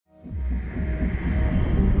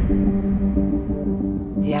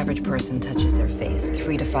The average person touches their face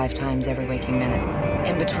 3 to 5 times every waking minute.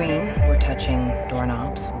 In between, we're touching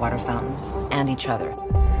doorknobs, water fountains, and each other.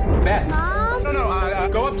 Beth. Mom? No,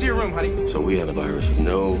 go up to your room, honey. So we have a virus with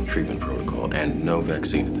no treatment protocol and no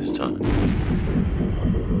vaccine at this time.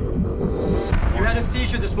 You had a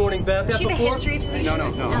seizure this morning, Beth. She had a history of seizures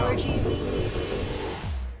No. and allergies.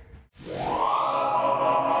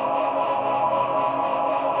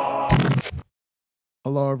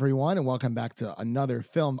 Hello, everyone, and welcome back to another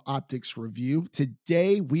Film Optics review.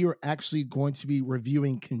 Today, we are actually going to be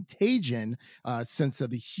reviewing Contagion, since of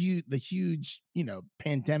the huge,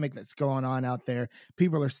 pandemic that's going on out there.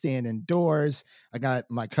 People are staying indoors. I got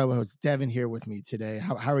my co-host Devin here with me today.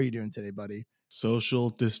 How are you doing today, buddy? Social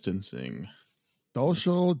distancing.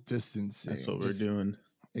 Social distancing. That's what we're doing.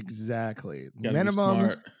 Exactly. Gotta be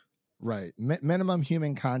smart. Right. Minimum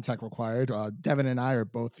human contact required. Devin and I are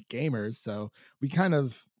both gamers, so we kind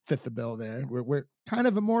of fit the bill there. We're kind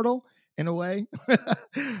of immortal in a way.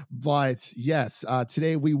 But yes,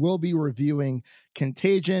 today we will be reviewing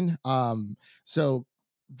Contagion. So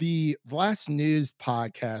the last news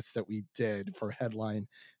podcast that we did for Headline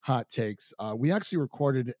Hot Takes, we actually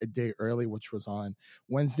recorded a day early, which was on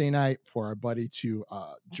Wednesday night for our buddy to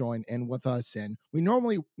join in with us. And we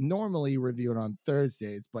normally review it on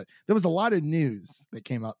Thursdays, but there was a lot of news that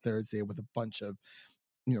came out Thursday with a bunch of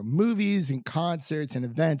movies and concerts and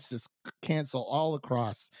events just cancel all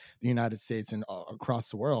across the United States and across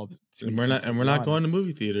the world. And we're not going to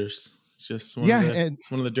movie theaters. It's just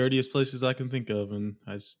it's one of the dirtiest places I can think of, and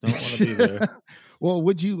I just don't want to be there. Well,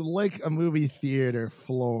 would you like a movie theater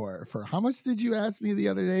floor for how much did you ask me the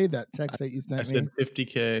other day? That text that you sent me? I said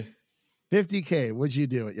 $50K. $50K. Would you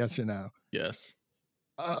do it? Yes or no? Yes.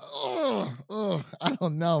 I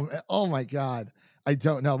don't know. Oh my God. I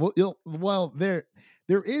don't know. Well, there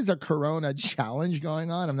is a Corona challenge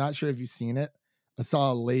going on. I'm not sure if you've seen it. I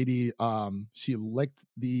saw a lady, she licked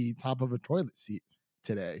the top of a toilet seat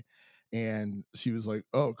today. And she was like,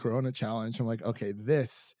 "Oh, Corona challenge." I'm like, "Okay,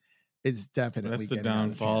 this is definitely that's the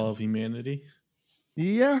downfall of humanity."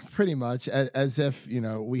 Yeah, pretty much. As if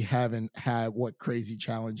we haven't had what crazy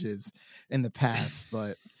challenges in the past.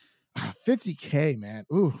 But $50K, man.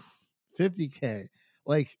 Ooh, $50K.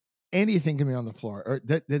 Like anything can be on the floor. Or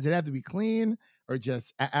does it have to be clean, or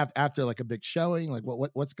just after like a big showing? Like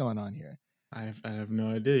what's going on here? I have no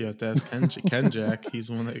idea. You have to ask Ken Jack. He's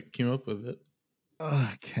the one that came up with it.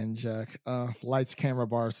 Ken Jack, Lights, Camera,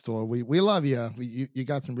 Barstool. We love you. You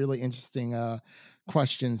got some really interesting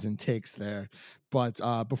questions and takes there. But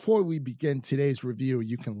before we begin today's review,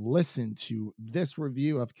 you can listen to this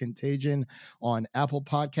review of Contagion on Apple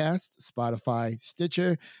Podcasts, Spotify,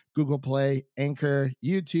 Stitcher, Google Play, Anchor,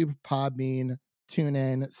 YouTube, Podbean,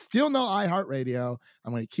 TuneIn. Still no iHeartRadio.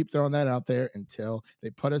 I'm going to keep throwing that out there until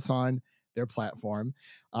they put us on their platform.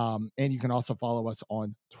 And you can also follow us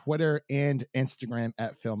on Twitter and Instagram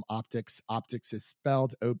at Film Optics. Optics is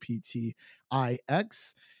spelled OPTIX.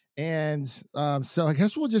 And so I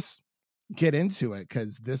guess we'll just get into it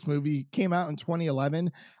because this movie came out in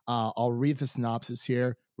 2011. I'll read the synopsis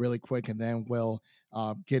here really quick, and then we'll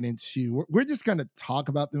get into, we're just going to talk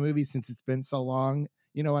about the movie since it's been so long.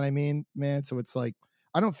 You know what I mean, man? So it's like,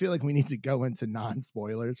 I don't feel like we need to go into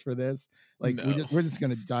non-spoilers for this. Like No. we're just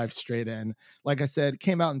going to dive straight in. Like I said, it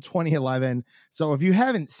came out in 2011. So if you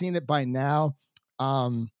haven't seen it by now,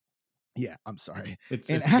 yeah, I'm sorry.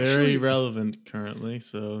 It's actually very relevant currently,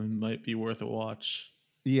 so it might be worth a watch.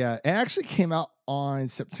 Yeah, it actually came out on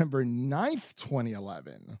September 9th,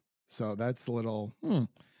 2011. So that's a little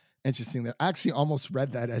interesting. I actually almost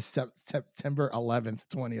read that as September 11th,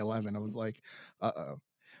 2011. I was like, uh-oh.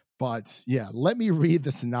 But yeah, let me read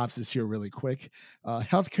the synopsis here really quick.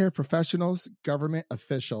 Healthcare professionals, government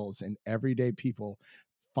officials, and everyday people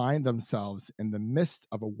find themselves in the midst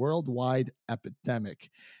of a worldwide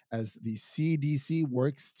epidemic as the CDC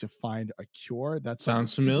works to find a cure. That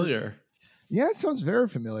Sounds familiar. Yeah, it sounds very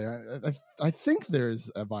familiar. I think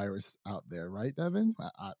there's a virus out there, right, Devin?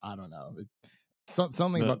 I don't know.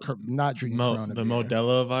 Something about not drinking Corona the beer.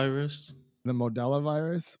 Modelo virus. The Modelo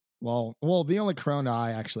virus. Well, the only Corona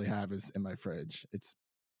I actually have is in my fridge. It's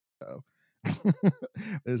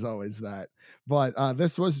there's always that. But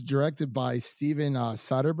this was directed by Steven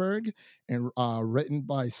Soderbergh and written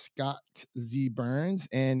by Scott Z. Burns,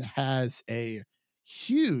 and has a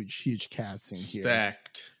huge casting here.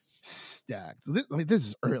 Stacked. This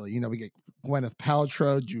is early. We get Gwyneth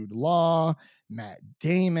Paltrow, Jude Law, Matt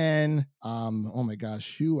Damon. Oh my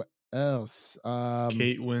gosh, who else?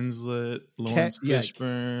 Kate Winslet, Lawrence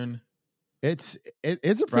Fishburne. It's a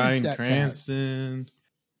pretty Bryan stacked Cranston. Cast.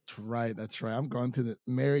 That's right. I'm going through the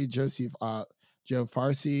Mary Joe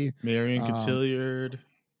Farsi, Marion Cotillard.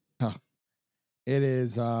 It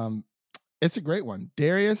is it's a great one.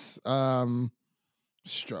 Darius Strokis,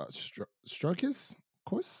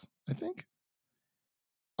 I think.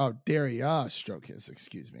 Oh, Daria Strokis,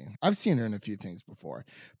 excuse me. I've seen her in a few things before.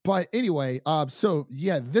 But anyway, so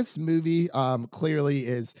yeah, this movie clearly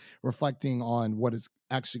is reflecting on what is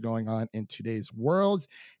actually going on in today's world.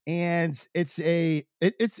 And it's a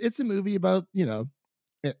movie about,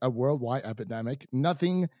 a worldwide epidemic.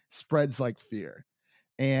 Nothing spreads like fear.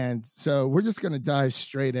 And so we're just going to dive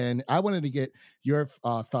straight in. I wanted to get your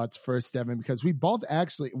thoughts first, Devin, because we both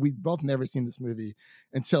never seen this movie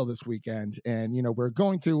until this weekend. And, we're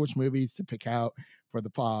going through which movies to pick out for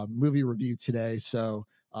the movie review today. So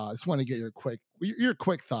I just want to get your quick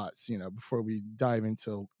thoughts, before we dive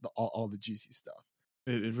into all the juicy stuff.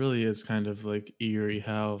 It really is kind of like eerie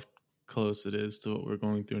how close it is to what we're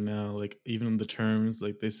going through now. Like even the terms,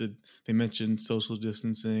 like they mentioned social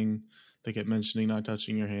distancing. They kept mentioning not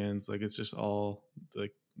touching your hands. Like it's just all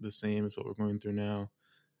like the same as what we're going through now.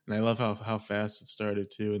 And I love how fast it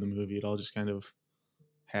started too in the movie. It all just kind of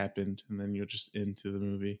happened and then you're just into the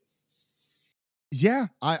movie. Yeah,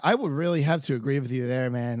 I would really have to agree with you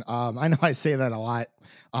there, man. I know I say that a lot,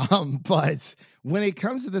 but when it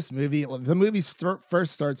comes to this movie, the movie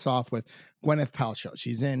first starts off with Gwyneth Paltrow.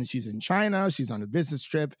 She's in China. She's on a business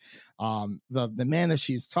trip. The man that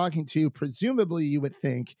she's talking to, presumably you would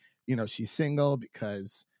think, she's single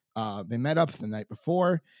because they met up the night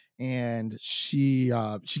before, and she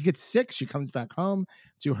gets sick. She comes back home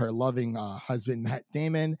to her loving husband, Matt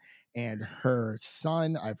Damon, and her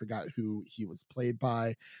son. I forgot who he was played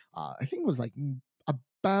by. I think it was like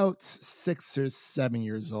about 6 or 7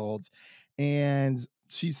 years old. And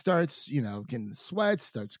she starts, getting the sweats,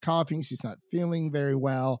 starts coughing. She's not feeling very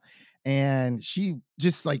well. And she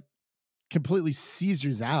just like completely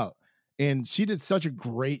seizures out. And she did such a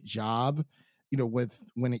great job,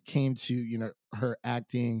 when it came to, her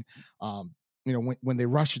acting, when they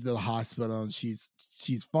rush her to the hospital and she's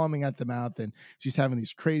foaming at the mouth and she's having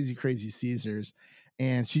these crazy, crazy seizures,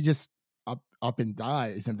 and she just up and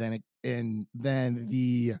dies. And then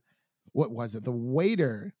the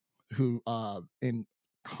waiter who in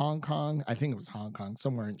Hong Kong, I think it was Hong Kong,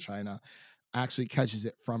 somewhere in China, actually catches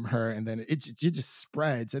it from her, and then it just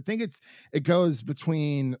spreads. I think it goes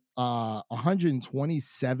between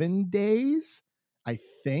 127 days, I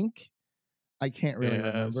think. I can't really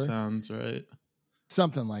remember. That sounds right.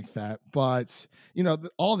 Something like that. But,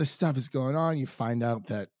 all this stuff is going on. You find out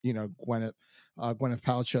that, Gwyneth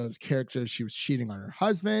Paltrow's character, she was cheating on her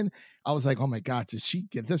husband. I was like, oh my God, did she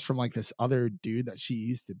get this from like this other dude that she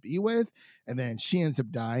used to be with? And then she ends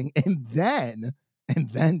up dying. And then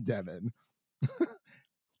Devin,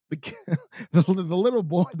 the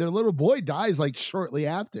little boy dies like shortly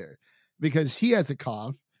after because he has a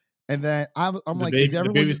cough. And then I'm like, the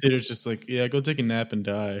babysitter's just like, yeah, go take a nap and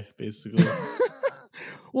die, basically.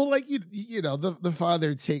 Well, like the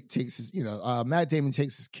father takes his, Matt Damon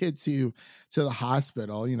takes his kid to the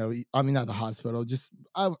hospital. Not the hospital. Just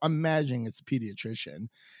I'm imagining it's a pediatrician,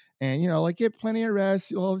 and like get plenty of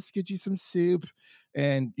rest. Let's get you some soup,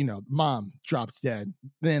 and mom drops dead.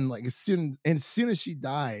 Then like as soon as she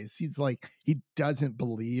dies, he's like he doesn't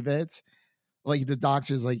believe it. Like the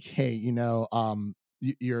doctor's like, hey,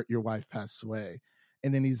 your wife passed away,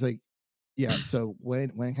 and then he's like, yeah, so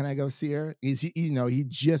when can I go see her? He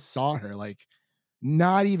just saw her like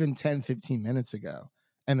not even 10-15 minutes ago,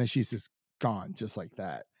 and then she's just gone just like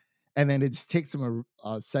that. And then it just takes him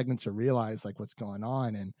a second to realize like what's going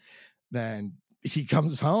on, and then he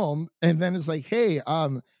comes home, and then it's like, hey,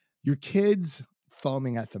 your kid's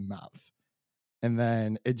foaming at the mouth, and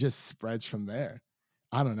then it just spreads from there.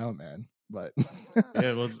 I don't know, man, but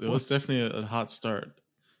yeah, it was definitely a hot start.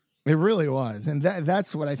 It really was. And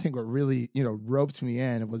that's what I think what really, roped me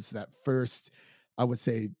in. It was that first, I would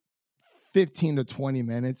say 15 to 20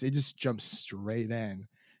 minutes. It just jumped straight in.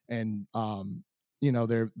 And,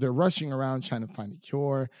 they're rushing around trying to find a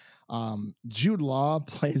cure. Jude Law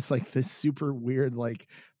plays like this super weird, like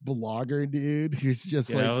blogger dude who's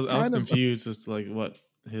just like, I was confused as to like what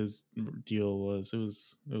his deal was. It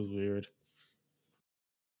was weird.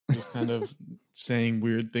 Just kind of saying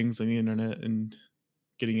weird things on the internet and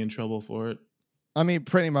getting in trouble for it. I mean,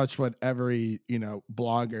 pretty much what every,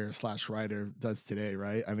 blogger / writer does today,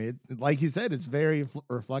 right? I mean, like you said, it's very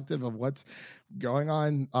reflective of what's going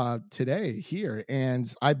on today here.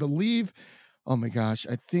 And I believe, oh my gosh,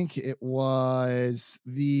 I think it was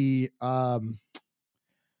the, oh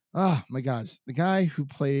my gosh, the guy who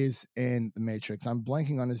plays in The Matrix. I'm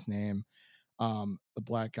blanking on his name. The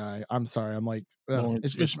black guy. I'm sorry. I'm like,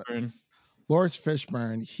 Lawrence Fishburne. Lawrence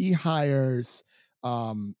Fishburne. He hires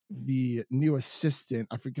the new assistant.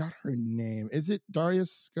 I forgot her name. Is it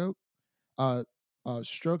Darius Scope?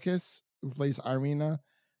 Strokis, who plays Irina.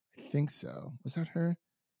 I think so. Was that her?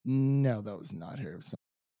 No, that was not her.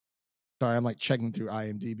 Sorry, I'm like checking through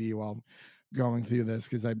IMDb while going through this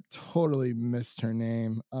because I totally missed her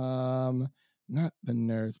name. Not the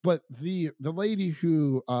nurse, but the lady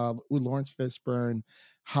who Lawrence Fishburne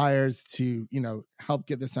hires to help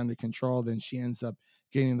get this under control. Then she ends up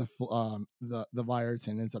getting the virus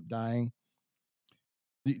and ends up dying.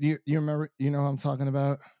 Do you remember? You know who I'm talking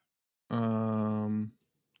about?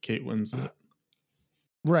 Kate Winslet.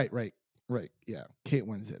 Right. Yeah, Kate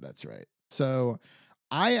Winslet. That's right. So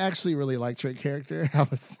I actually really liked her character.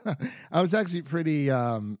 I was actually pretty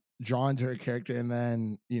drawn to her character, and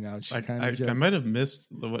then she kind of. I might have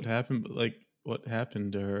missed what happened, but like what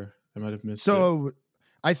happened to her, I might have missed. So it.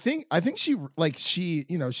 I think she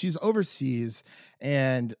she's overseas,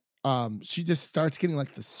 and she just starts getting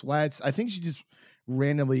like the sweats. I think she just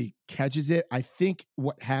randomly catches it. I think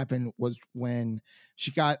what happened was when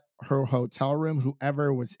she got her hotel room,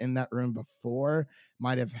 whoever was in that room before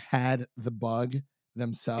might have had the bug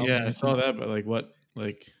themselves. Yeah, I saw that, but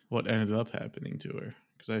what ended up happening to her?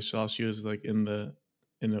 Because I saw she was like in a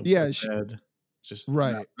bed, just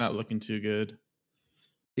right, not looking too good.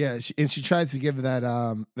 Yeah, she tries to give that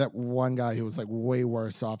that one guy who was like way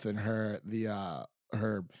worse off than her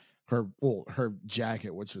her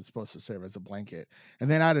jacket, which was supposed to serve as a blanket, and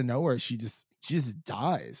then out of nowhere she just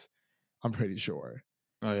dies. I'm pretty sure.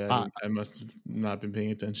 Oh yeah, I must have not been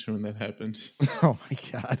paying attention when that happened. Oh my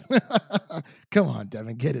god! Come on,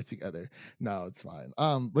 Devin, get it together. No, it's fine.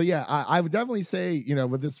 But yeah, I would definitely say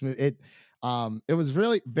with this movie, it was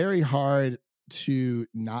really very hard to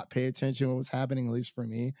not pay attention to what was happening, at least for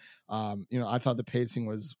me. I thought the pacing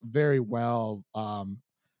was very well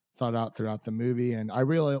thought out throughout the movie, and I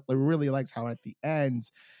really liked how at the end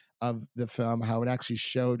of the film how it actually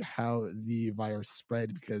showed how the virus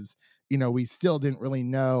spread, because we still didn't really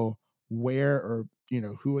know where or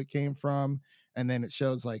who it came from, and then it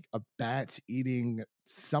shows like a bat eating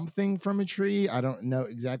something from a tree. I don't know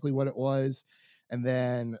exactly what it was. And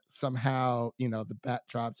then somehow, the bat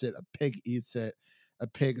drops it, a pig eats it, a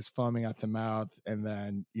pig is foaming at the mouth, and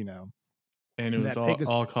then, And it was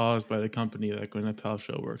all caused by the company that Gwyneth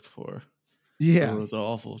Paltrow worked for. Yeah. So it was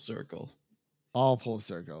all full circle. All full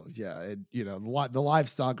circle, yeah. And, the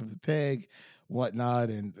livestock of the pig, whatnot,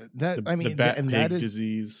 and that, the bat pig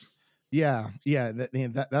disease. Yeah,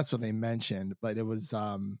 that's what they mentioned, but it was,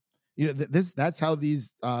 that's how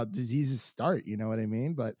these diseases start, you know what I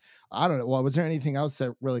mean? But I don't know. Well, was there anything else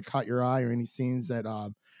that really caught your eye, or any scenes that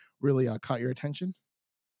really caught your attention?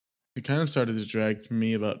 It kind of started to drag for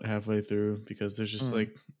me about halfway through, because there's just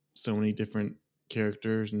like so many different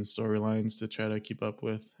characters and storylines to try to keep up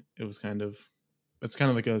with. It's kind of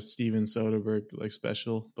like a Steven Soderbergh like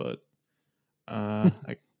special, but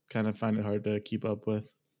I kind of find it hard to keep up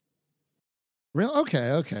with. Real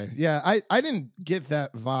okay. Yeah, I didn't get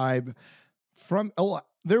that vibe from.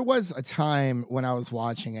 There was a time when I was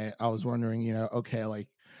watching it, I was wondering, okay, like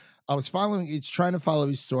I was trying to follow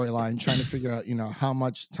each storyline, trying to figure out, how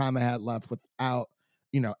much time I had left without,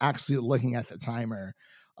 actually looking at the timer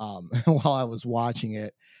while I was watching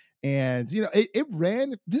it. And it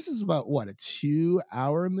ran. This is about what, a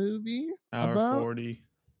 2-hour movie? Hour 40.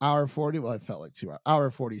 Hour 40. Well, it felt like 2 hours.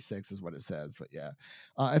 Hour 46 is what it says, but yeah,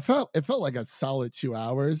 it felt like a solid 2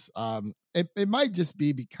 hours. It might just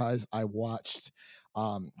be because I watched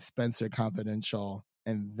Spencer Confidential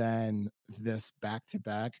and then this back to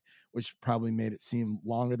back, which probably made it seem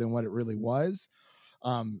longer than what it really was.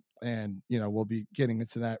 And we'll be getting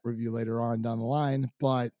into that review later on down the line,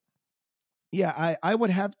 but yeah, I would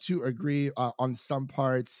have to agree on some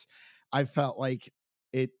parts. I felt like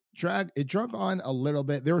it drug on a little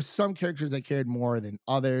bit. There were some characters I cared more than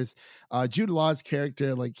others. Jude Law's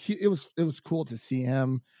character, like it was cool to see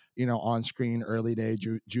him, on screen early day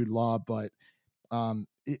Jude Law, but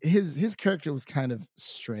his character was kind of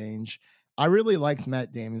strange. I really liked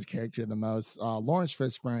Matt Damon's character the most. Lawrence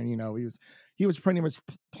Fishburne, he was pretty much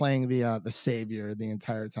playing the savior the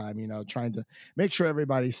entire time, trying to make sure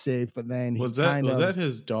everybody's safe. But then was that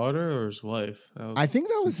his daughter or his wife? I think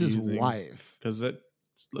that was his wife, because that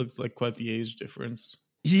looks like quite the age difference.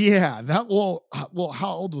 Yeah, well,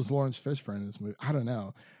 how old was Lawrence Fishburne in this movie? I don't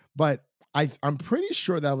know, but I'm pretty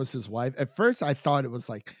sure that was his wife. At first, I thought it was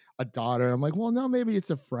like a daughter. I'm like, well, no, maybe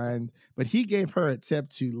it's a friend. But he gave her a tip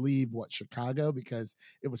to leave Chicago, because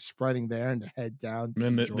it was spreading there, and to head down.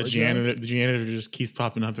 And then the janitor just keeps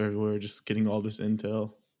popping up everywhere, just getting all this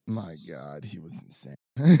intel. My God, he was insane.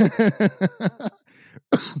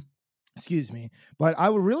 Excuse me. But I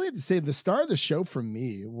would really have to say the star of the show for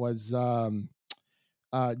me was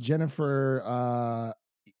Jennifer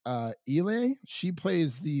Ely. She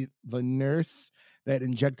plays the nurse that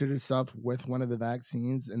injected herself with one of the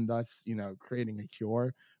vaccines and thus, creating a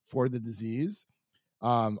cure for the disease.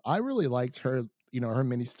 I really liked her, her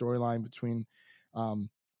mini storyline between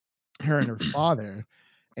her and her father.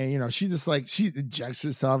 And, she just she injects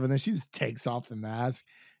herself and then she just takes off the mask,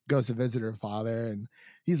 goes to visit her father. And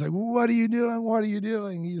he's like, what are you doing? What are you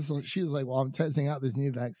doing? She's like, well, I'm testing out this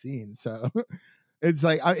new vaccine. So it's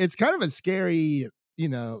it's kind of a scary,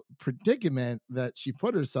 predicament that she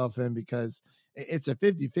put herself in because it's a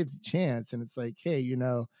 50-50 chance. And it's like, hey,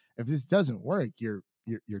 if this doesn't work, you're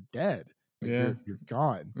dead. You're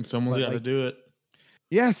gone. And someone's got to do it.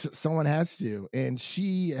 Yes, someone has to. And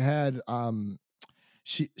she had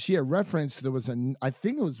she had referenced there was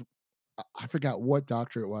I forgot what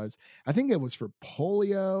doctor it was. I think it was for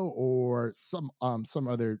polio or some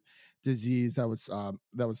other disease that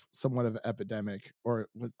was somewhat of an epidemic, or it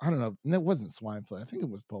was, I don't know. And it wasn't swine flu. I think it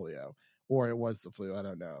was polio, or it was the flu. I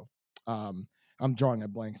don't know. I'm drawing a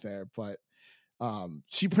blank there, but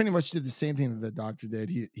she pretty much did the same thing that the doctor did.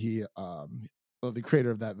 The creator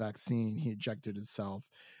of that vaccine, he injected himself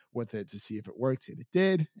with it to see if it worked, and it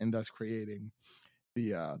did, and thus creating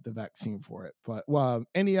the vaccine for it. But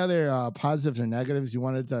any other positives or negatives you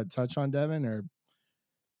wanted to touch on, Devin? Or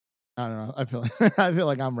I don't know. I feel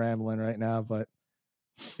like I'm rambling right now, but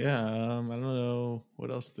yeah, I don't know what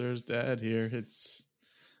else there's to add here.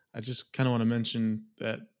 I just kind of want to mention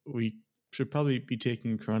that we should probably be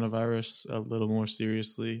taking coronavirus a little more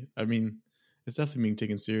seriously. I mean, it's definitely being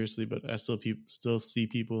taken seriously, but I still see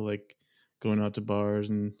people going out to bars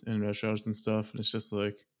and restaurants and stuff, and it's just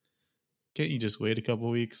can't you just wait a couple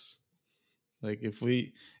weeks?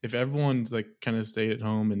 If everyone kind of stayed at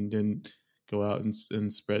home and didn't go out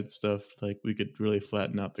and spread stuff, we could really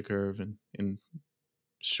flatten out the curve and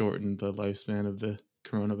shorten the lifespan of the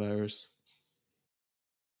coronavirus.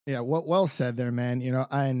 Yeah, well said there, man.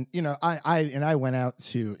 I went out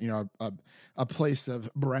to a place of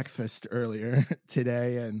breakfast earlier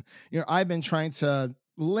today, and I've been trying to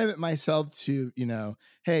limit myself to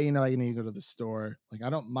hey, I need to go to the store. I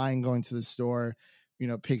don't mind going to the store,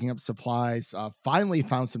 picking up supplies. Finally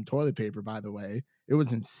found some toilet paper, by the way. It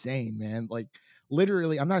was insane, man.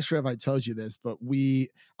 Literally, I'm not sure if I told you this, but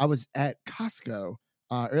I was at Costco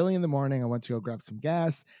early in the morning. I went to go grab some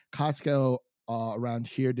gas. Costco around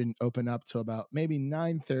here didn't open up till about maybe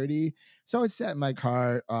 9:30. So I sat in my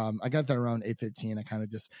car. I got there around 8:15. I kind of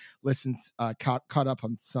just listened, caught up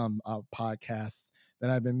on some podcasts that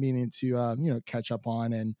I've been meaning to catch up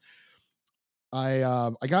on. And I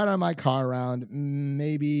got out of my car around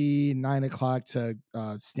maybe 9 o'clock to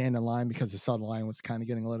stand in line because I saw the line was kind of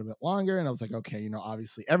getting a little bit longer. And I was like, okay,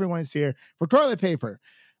 obviously everyone's here for toilet paper.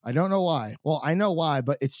 I don't know why. Well, I know why,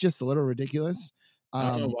 but it's just a little ridiculous.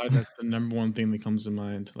 I don't know why that's the number one thing that comes to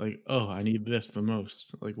mind. I need this the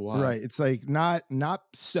most. Why? Right. It's not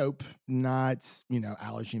soap, not,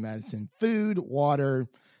 allergy medicine, food, water,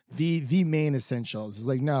 the main essentials.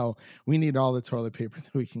 It's no, we need all the toilet paper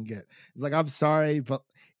that we can get. It's I'm sorry, but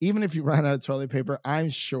even if you run out of toilet paper, I'm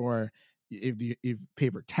sure if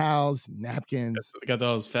paper towels, napkins. I got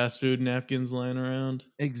those fast food napkins lying around.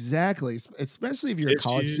 Exactly. Especially if you're a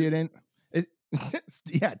college student.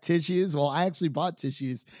 Yeah, tissues. Well, I actually bought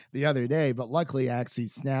tissues the other day, but luckily I actually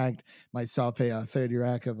snagged myself a 30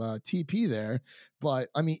 rack of TP there. But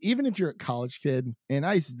I mean, even if you're a college kid, and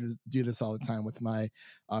I used to do this all the time with my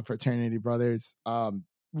fraternity brothers,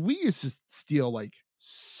 we used to steal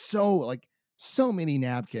so many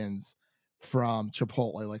napkins from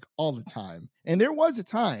Chipotle all the time. And there was a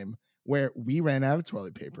time where we ran out of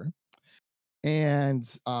toilet paper. And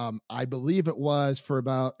I believe it was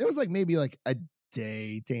maybe a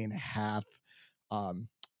day and a half. There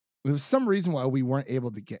was some reason why we weren't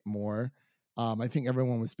able to get more. I think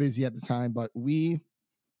everyone was busy at the time, but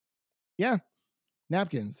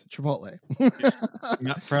napkins, Chipotle.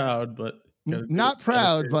 Not proud, but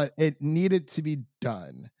but it needed to be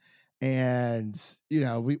done. And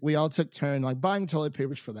we all took turn buying toilet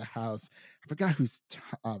papers for the house. I forgot whose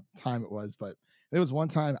time it was, but there was one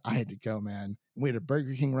time I had to go, man. We had a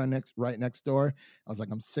Burger King right next door. I was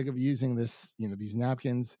I'm sick of using this, these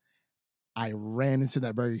napkins. I ran into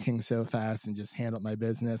that Burger King so fast and just handled my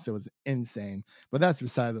business. It was insane, but that's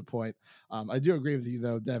beside the point. I do agree with you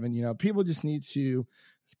though, Devin. People just need to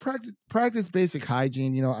practice basic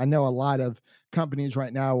hygiene. I know a lot of companies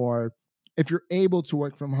right now are, if you're able to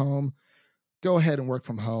work from home, go ahead and work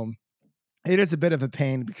from home. It is a bit of a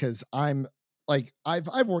pain because I've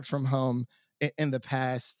worked from home in the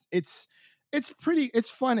past. It's it's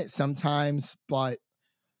fun at sometimes, but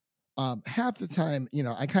half the time,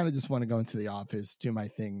 I kind of just want to go into the office, do my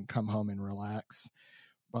thing, come home and relax.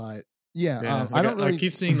 But yeah, Yeah, I like don't really I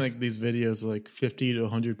keep seeing like these videos of, like 50 to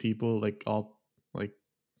 100 people like all like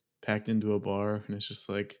packed into a bar, and it's just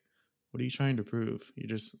like, what are you trying to prove? You're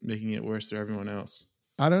just making it worse for everyone else.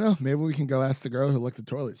 I don't know. Maybe we can go ask the girl who licked the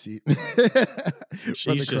toilet seat. For the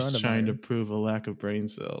She's just trying to coronavirus. prove a lack of brain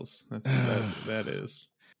cells. That's what that is.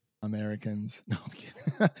 Americans. No, I'm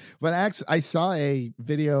kidding. But actually, I saw a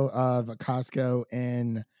video of a Costco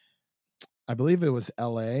in, I believe it was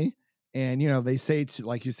LA. And, they say to,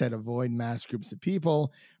 like you said, avoid mass groups of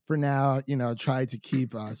people for now, try to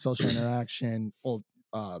keep social interaction, well,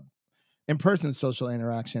 in-person social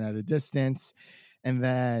interaction at a distance. And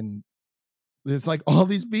then there's like all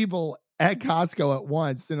these people at Costco at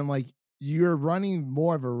once. And I'm like, you're running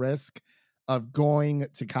more of a risk of going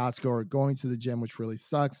to Costco or going to the gym, which really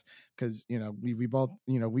sucks because, we both,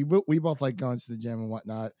 we both like going to the gym and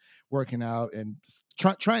whatnot, working out and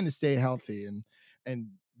trying to stay healthy. And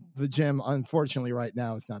the gym, unfortunately, right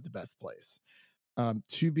now is not the best place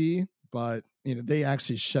to be. But, they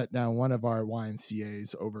actually shut down one of our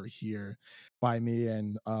YMCAs over here by me.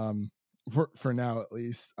 And, for now at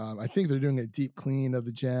least, I think they're doing a deep clean of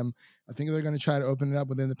the gym. I think they're going to try to open it up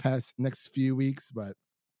within the next few weeks, but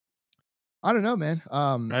I don't know, man.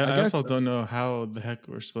 I I guess also don't know how the heck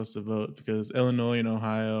we're supposed to vote because Illinois and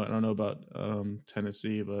Ohio, I don't know about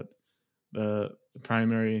Tennessee, but the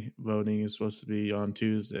primary voting is supposed to be on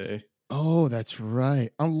Tuesday. Oh, that's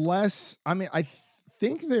right. Unless, I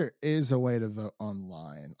think there is a way to vote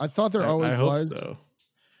online. I thought there always I hope was. so.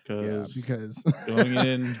 Yeah, because going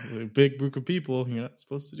in with a big group of people, you're not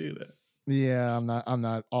supposed to do that. Yeah, I'm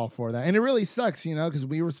not all for that. And it really sucks, because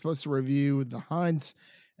we were supposed to review The Hunt,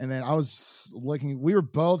 and then we were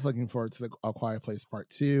both looking forward to A Quiet Place Part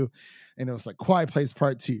 2, and it was like Quiet Place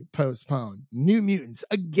Part 2 postponed. New Mutants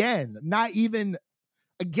again, New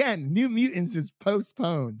Mutants is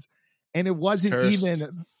postponed. And it wasn't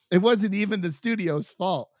even the studio's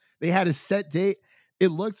fault. They had a set date. It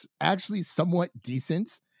looked actually somewhat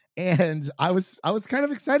decent, and I was kind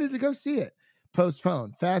of excited to go see it.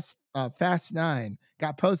 Postponed. Fast 9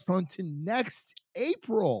 got postponed to next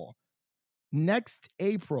April.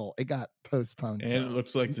 It got postponed. And it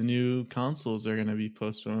looks like the new consoles are going to be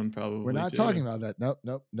postponed probably. We're not talking about that. Nope.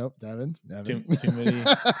 Devin.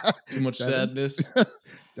 Too much sadness.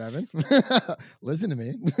 Devin, listen to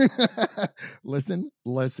me.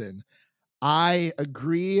 Listen. I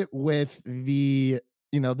agree with this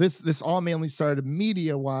all mainly started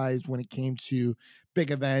media-wise when it came to big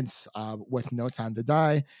events with No Time to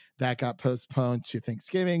Die. That got postponed to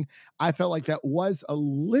Thanksgiving. I felt like that was a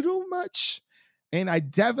little much, and I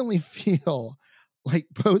definitely feel like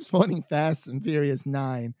postponing Fast and Furious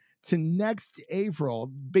 9 to next April,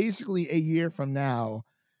 basically a year from now,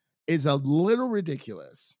 is a little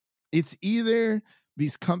ridiculous. It's either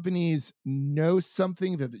these companies know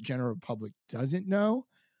something that the general public doesn't know,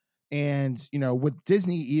 and with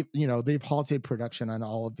Disney, they've halted production on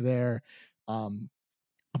all of their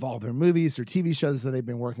movies or TV shows that they've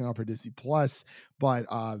been working on for Disney Plus. But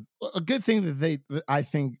a good thing that I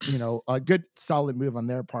think a good solid move on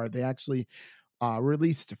their part, they actually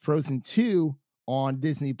released Frozen 2 on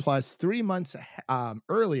Disney Plus 3 months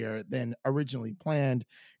earlier than originally planned,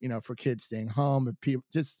 for kids staying home and people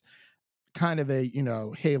just kind of a,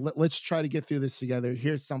 hey, let's try to get through this together.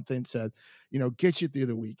 Here's something to, get you through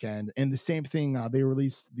the weekend. And the same thing, they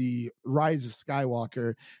released the Rise of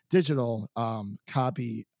Skywalker digital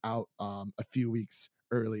copy out a few weeks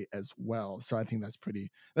early as well. So I think that's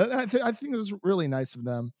I think it was really nice of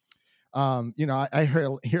them. I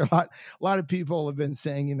hear a lot of people have been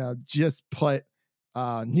saying, just put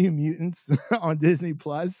New Mutants on Disney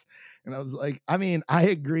Plus. And I was like, I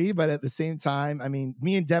agree, but at the same time,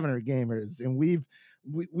 me and Devin are gamers, and we've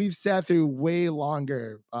sat through way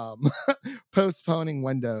longer postponing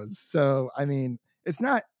windows. So it's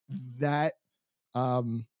not that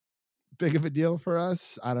big of a deal for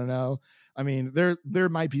us. I don't know. There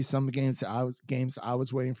might be some games I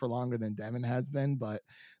was waiting for longer than Devin has been, but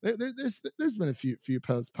there's been a few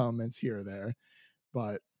postponements here or there.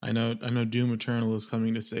 But I know Doom Eternal is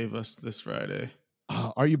coming to save us this Friday.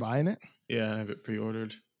 Are you buying it? Yeah, I have it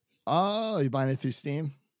pre-ordered. Oh, you buying it through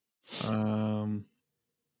Steam?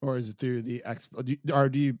 Or is it through the Xbox? Or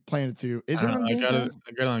do you plan it through? Is it on Game Pass?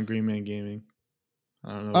 I got it on Green Man Gaming.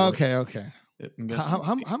 I don't know. Okay.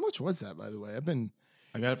 How much was that, by the way?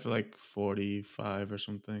 I got it for like 45 or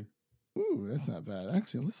something. Ooh, that's not bad.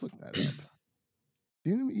 Actually, let's look that up.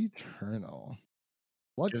 Doom Eternal.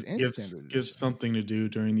 What's Gives something to do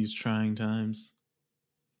during these trying times.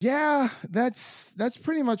 Yeah, that's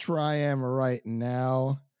pretty much where I am right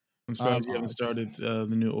now. I'm surprised you haven't It's- started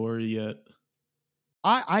the new Ori yet.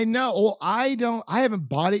 I know. Well, I haven't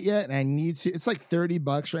bought it yet, and I need to. It's like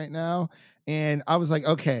 $30 right now, and I was like,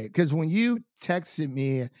 okay, because when you texted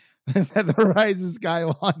me that the Rise of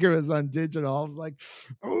Skywalker was on digital, I was like,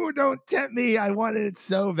 oh, don't tempt me. I wanted it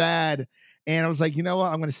so bad, and I was like, you know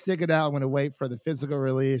what? I'm going to stick it out. I'm going to wait for the physical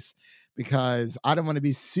release because I don't want to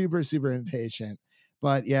be super impatient.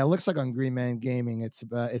 But yeah, it looks like on Green Man Gaming, it's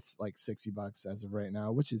like $60 as of right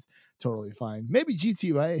now, which is totally fine. Maybe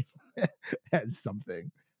GTA has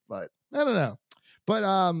something, but I don't know.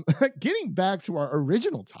 But getting back to our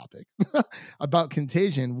original topic about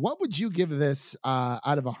Contagion, what would you give this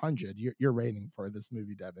out of 100? Your rating for this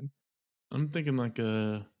movie, Devin? I'm thinking like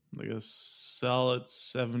a solid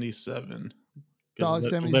 77. Solid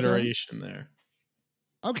 77? Alliteration there.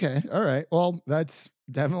 Okay, all right. Well, that's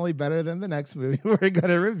definitely better than the next movie we're going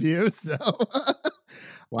to review. So,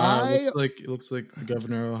 wow, it looks like the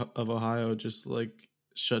governor of Ohio just like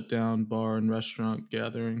shut down bar and restaurant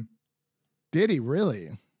gathering. Did he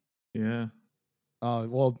really? Yeah.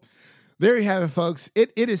 Well, there you have it, folks.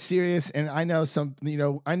 It is serious, and I know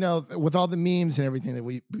I know with all the memes and everything that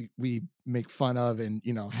we make fun of and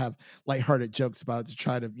have lighthearted jokes about to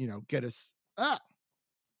try to get us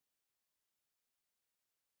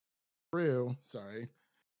through. Sorry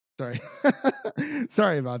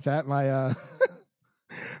sorry about that. My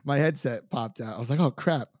my headset popped out. I was like, oh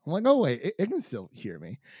crap. I'm like, oh wait, it can still hear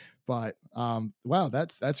me. But wow,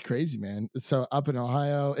 that's crazy, man. So up in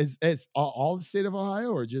Ohio, is all the state of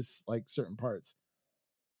Ohio or just like certain parts?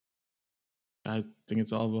 I think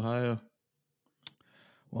it's all of Ohio.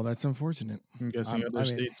 Well, that's unfortunate. I'm guessing other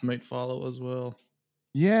states might follow as well.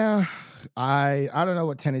 Yeah, I don't know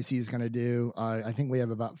what Tennessee is going to do. I think we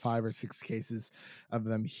have about 5 or 6 cases of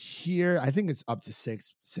them here. I think it's up to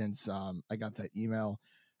 6 since I got that email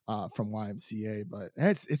from YMCA. But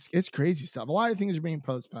it's crazy stuff. A lot of things are being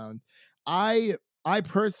postponed. I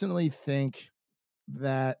personally think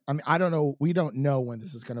that I don't know. We don't know when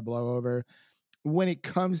this is going to blow over. When it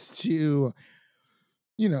comes to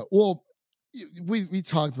we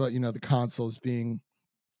talked about the consoles being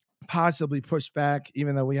possibly pushed back,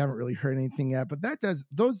 even though we haven't really heard anything yet. But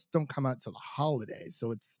those don't come out till the holidays,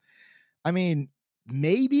 so it's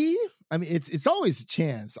maybe it's always a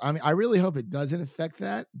chance. I really hope it doesn't affect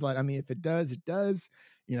that, but if it does, it does.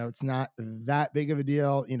 It's not that big of a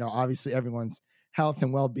deal. Obviously everyone's health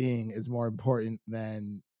and well-being is more important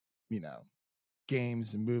than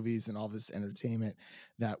games and movies and all this entertainment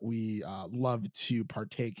that we love to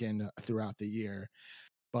partake in throughout the year.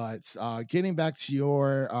 But getting back to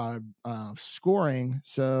your scoring,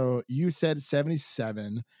 so you said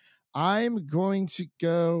 77. I'm going to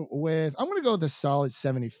go with a solid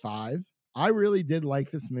 75. I really did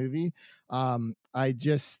like this movie. I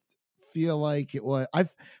just feel like it was.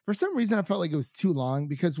 For some reason I felt like it was too long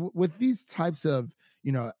because with these types of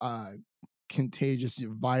contagious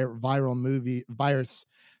viral movie virus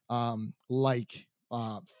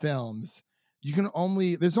films,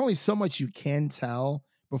 there's only so much you can tell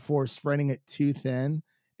before spreading it too thin.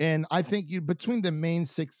 And I think between the main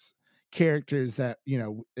 6 characters that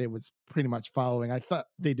it was pretty much following, I thought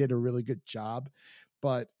they did a really good job.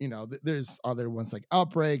 But there's other ones like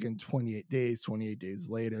Outbreak and 28 Days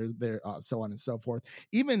Later, there so on and so forth.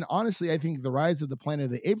 Even honestly, I think the Rise of the Planet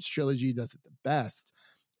of the Apes trilogy does it the best.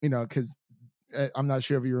 Because I'm not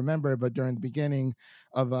sure if you remember, but during the beginning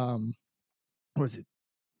of what is it?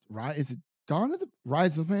 Is it Dawn of the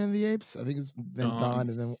Rise of the Planet of the Apes? I think it's then Dawn,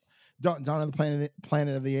 and then Dawn of the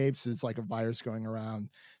Planet of the Apes is like a virus going around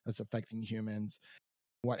that's affecting humans,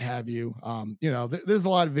 what have you. There's a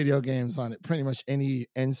lot of video games on it. Pretty much any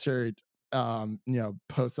insert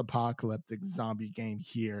post-apocalyptic zombie game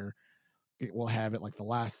here, it will have it, like The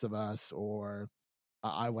Last of Us, or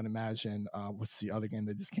I would imagine what's the other game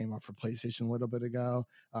that just came out for PlayStation a little bit ago?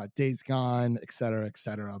 Days Gone, et cetera, et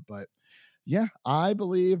cetera. But yeah, I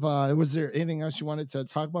believe. Was there anything else you wanted to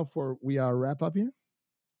talk about before we wrap up here?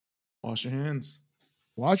 Wash your hands.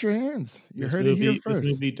 Wash your hands. You heard it here first.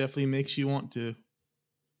 This movie definitely makes you want to.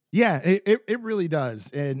 Yeah, it really does.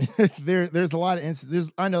 And there's a lot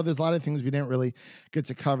of I know there's a lot of things we didn't really get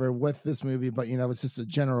to cover with this movie, but it's just a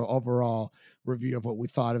general overall review of what we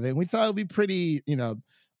thought of it. And we thought it would be pretty,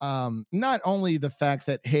 not only the fact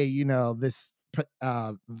that, hey, this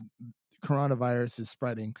coronavirus is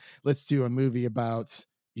spreading, let's do a movie about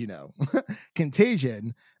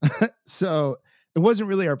Contagion. So it wasn't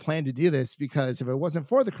really our plan to do this, because if it wasn't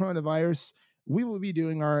for the coronavirus, we will be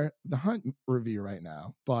doing The Hunt review right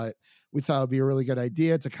now, but we thought it would be a really good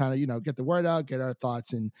idea to kind of, get the word out, get our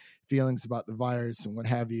thoughts and feelings about the virus and what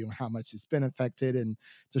have you, and how much it's been affected, and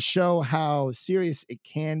to show how serious it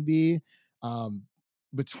can be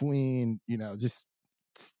between, just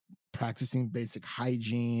practicing basic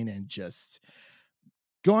hygiene and just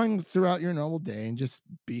going throughout your normal day and just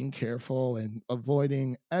being careful and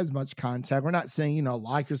avoiding as much contact. We're not saying,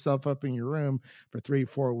 lock yourself up in your room for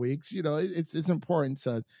 3-4 weeks. It's important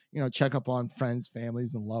to, check up on friends,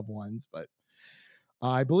 families, and loved ones. But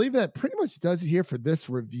I believe that pretty much does it here for this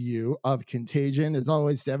review of Contagion. As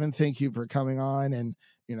always, Devin, thank you for coming on. And,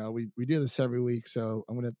 we do this every week, so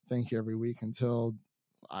I'm going to thank you every week until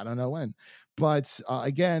I don't know when. But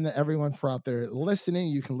again, everyone for out there listening,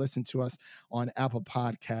 you can listen to us on Apple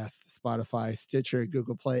Podcasts, Spotify, Stitcher,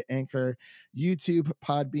 Google Play, Anchor, YouTube,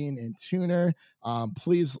 Podbean, and Tuner.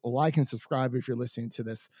 Please like and subscribe if you're listening to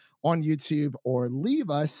this on YouTube, or leave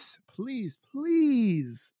us, please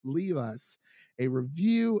leave us a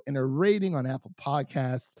review and a rating on Apple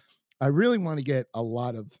Podcasts. I really want to get a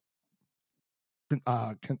lot of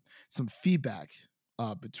some feedback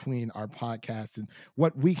between our podcasts and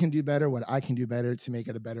what we can do better, what I can do better to make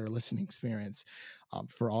it a better listening experience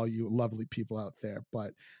for all you lovely people out there.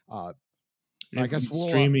 But I guess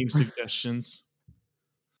streaming suggestions.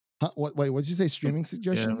 Wait, what did you say? Streaming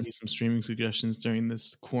suggestions? Yeah, we need some streaming suggestions during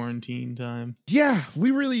this quarantine time. Yeah, we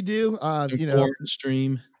really do.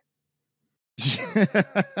 Stream.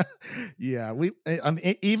 Yeah,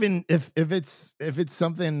 even if it's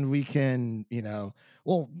something we can,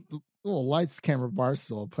 Lights Camera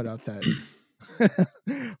Barstool put out that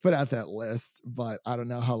list, but I don't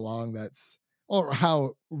know how long that's, or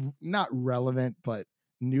how not relevant but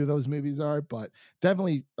new those movies are. But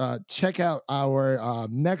definitely check out our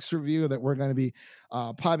next review that we're going to be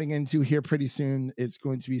popping into here pretty soon. It's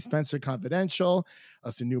going to be Spencer Confidential.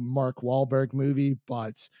 It's a new Mark Wahlberg movie.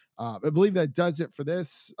 But I believe that does it for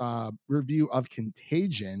this review of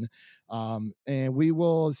Contagion, and we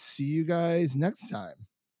will see you guys next time.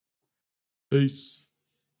 Peace.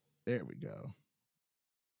 There we go.